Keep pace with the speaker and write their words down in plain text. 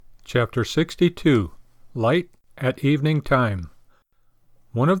Chapter 62. Light at Evening Time.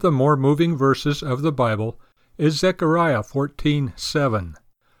 One of the more moving verses of the Bible is Zechariah 14:7.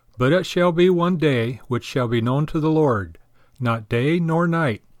 But it shall be one day which shall be known to the Lord, not day nor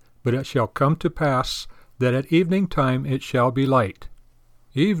night, but it shall come to pass that at evening time it shall be light.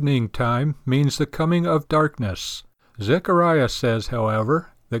 Evening time means the coming of darkness. Zechariah says, however,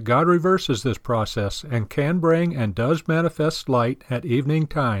 that God reverses this process and can bring and does manifest light at evening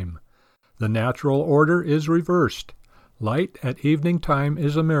time. The natural order is reversed. Light at evening time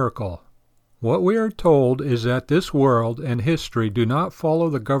is a miracle. What we are told is that this world and history do not follow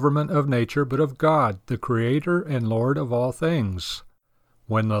the government of nature but of God, the Creator and Lord of all things.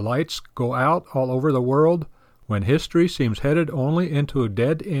 When the lights go out all over the world, when history seems headed only into a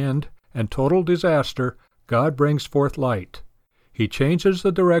dead end and total disaster, God brings forth light. He changes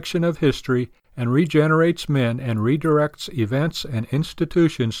the direction of history and regenerates men and redirects events and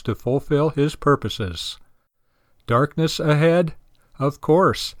institutions to fulfill His purposes. Darkness ahead? Of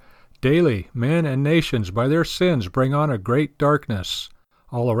course. Daily, men and nations by their sins bring on a great darkness.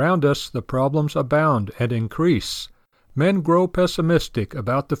 All around us the problems abound and increase. Men grow pessimistic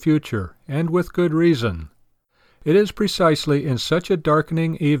about the future, and with good reason. It is precisely in such a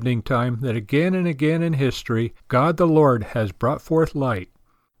darkening evening time that again and again in history God the Lord has brought forth light.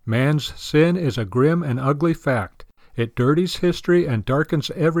 Man's sin is a grim and ugly fact. It dirties history and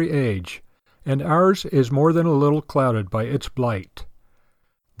darkens every age, and ours is more than a little clouded by its blight.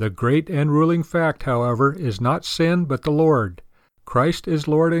 The great and ruling fact, however, is not sin but the Lord. Christ is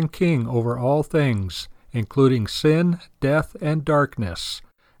Lord and King over all things, including sin, death, and darkness.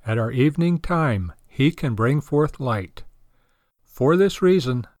 At our evening time, He can bring forth light. For this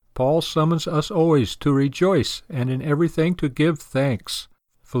reason, Paul summons us always to rejoice and in everything to give thanks.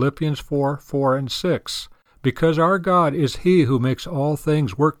 Philippians 4:4 and 6. Because our God is He who makes all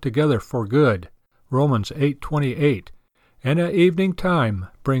things work together for good. Romans 8:28. And at evening time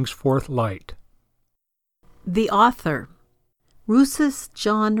brings forth light. The author. Rousas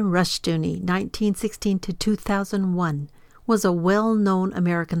John Rushdoony, 1916-2001, was a well-known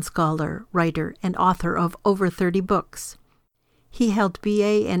American scholar, writer, and author of over 30 books. He held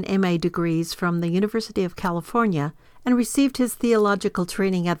BA and MA degrees from the University of California and received his theological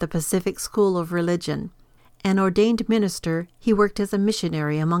training at the Pacific School of Religion. An ordained minister, he worked as a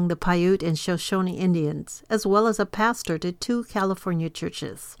missionary among the Paiute and Shoshone Indians, as well as a pastor to 2 California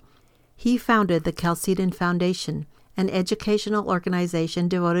churches. He founded the Chalcedon Foundation, an educational organization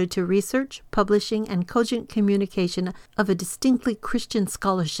devoted to research, publishing, and cogent communication of a distinctly Christian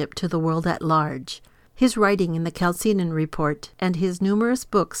scholarship to the world at large. His writing in the Chalcedon Report and his numerous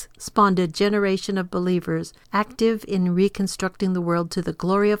books spawned a generation of believers active in reconstructing the world to the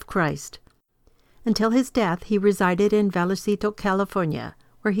glory of Christ. Until his death, he resided in Vallecito, California,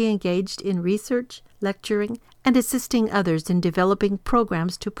 where he engaged in research, lecturing, and assisting others in developing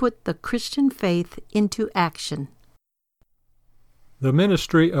programs to put the Christian faith into action. The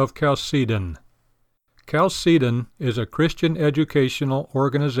Ministry of Chalcedon. Chalcedon is a Christian educational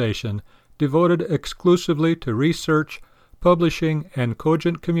organization devoted exclusively to research, publishing, and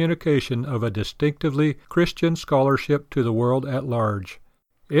cogent communication of a distinctively Christian scholarship to the world at large.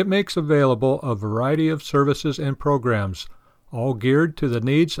 It makes available a variety of services and programs, all geared to the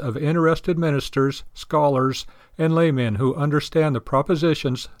needs of interested ministers, scholars, and laymen who understand the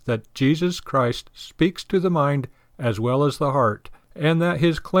propositions that Jesus Christ speaks to the mind as well as the heart, and that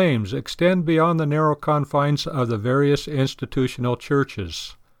His claims extend beyond the narrow confines of the various institutional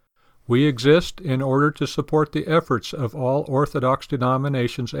churches. We exist in order to support the efforts of all Orthodox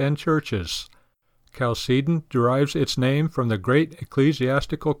denominations and churches. Chalcedon derives its name from the great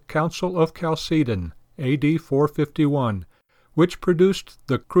ecclesiastical Council of Chalcedon, A.D. 451, which produced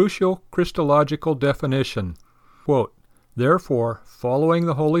the crucial Christological definition, quote, Therefore, following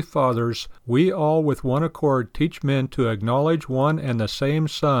the Holy Fathers, we all with one accord teach men to acknowledge one and the same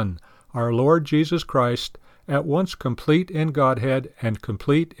Son, our Lord Jesus Christ, at once complete in Godhead and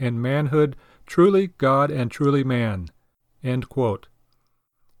complete in manhood, truly God and truly man. End quote.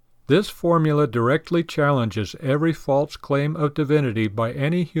 This formula directly challenges every false claim of divinity by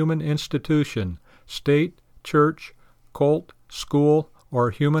any human institution, state, church, cult, school,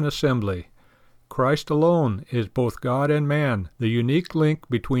 or human assembly. Christ alone is both God and man, the unique link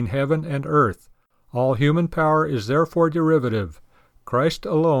between heaven and earth. All human power is therefore derivative. Christ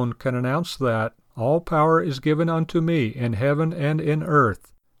alone can announce that all power is given unto me in heaven and in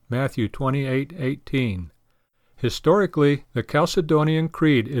earth. Matthew 28:18. Historically, the Chalcedonian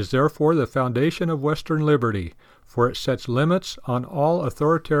Creed is therefore the foundation of Western liberty, for it sets limits on all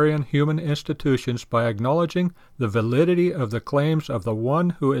authoritarian human institutions by acknowledging the validity of the claims of the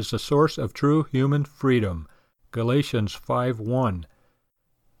one who is the source of true human freedom. Galatians 5:1.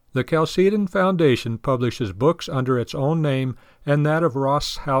 The Chalcedon Foundation publishes books under its own name and that of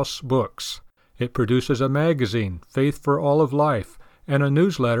Ross House Books. It produces a magazine, Faith for All of Life, and a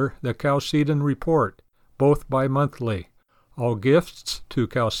newsletter, the Chalcedon Report, both bi-monthly. All gifts to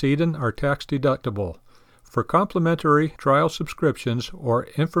Chalcedon are tax-deductible. For complimentary trial subscriptions or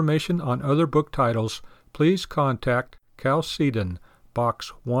information on other book titles, please contact Chalcedon,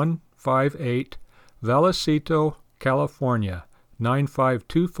 Box 158, Vallecito, California,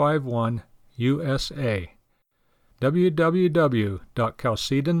 95251, USA.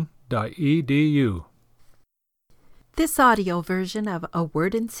 www.chalcedon.edu. This audio version of A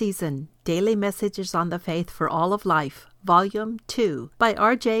Word in Season, Daily Messages on the Faith for All of Life, Volume 2, by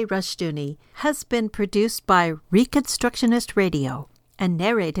R.J. Rushdoony, has been produced by Reconstructionist Radio and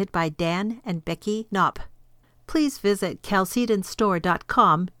narrated by Dan and Becky Knopp. Please visit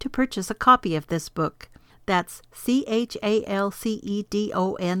chalcedonstore.com to purchase a copy of this book. That's CHALCEDON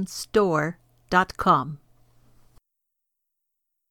store.com.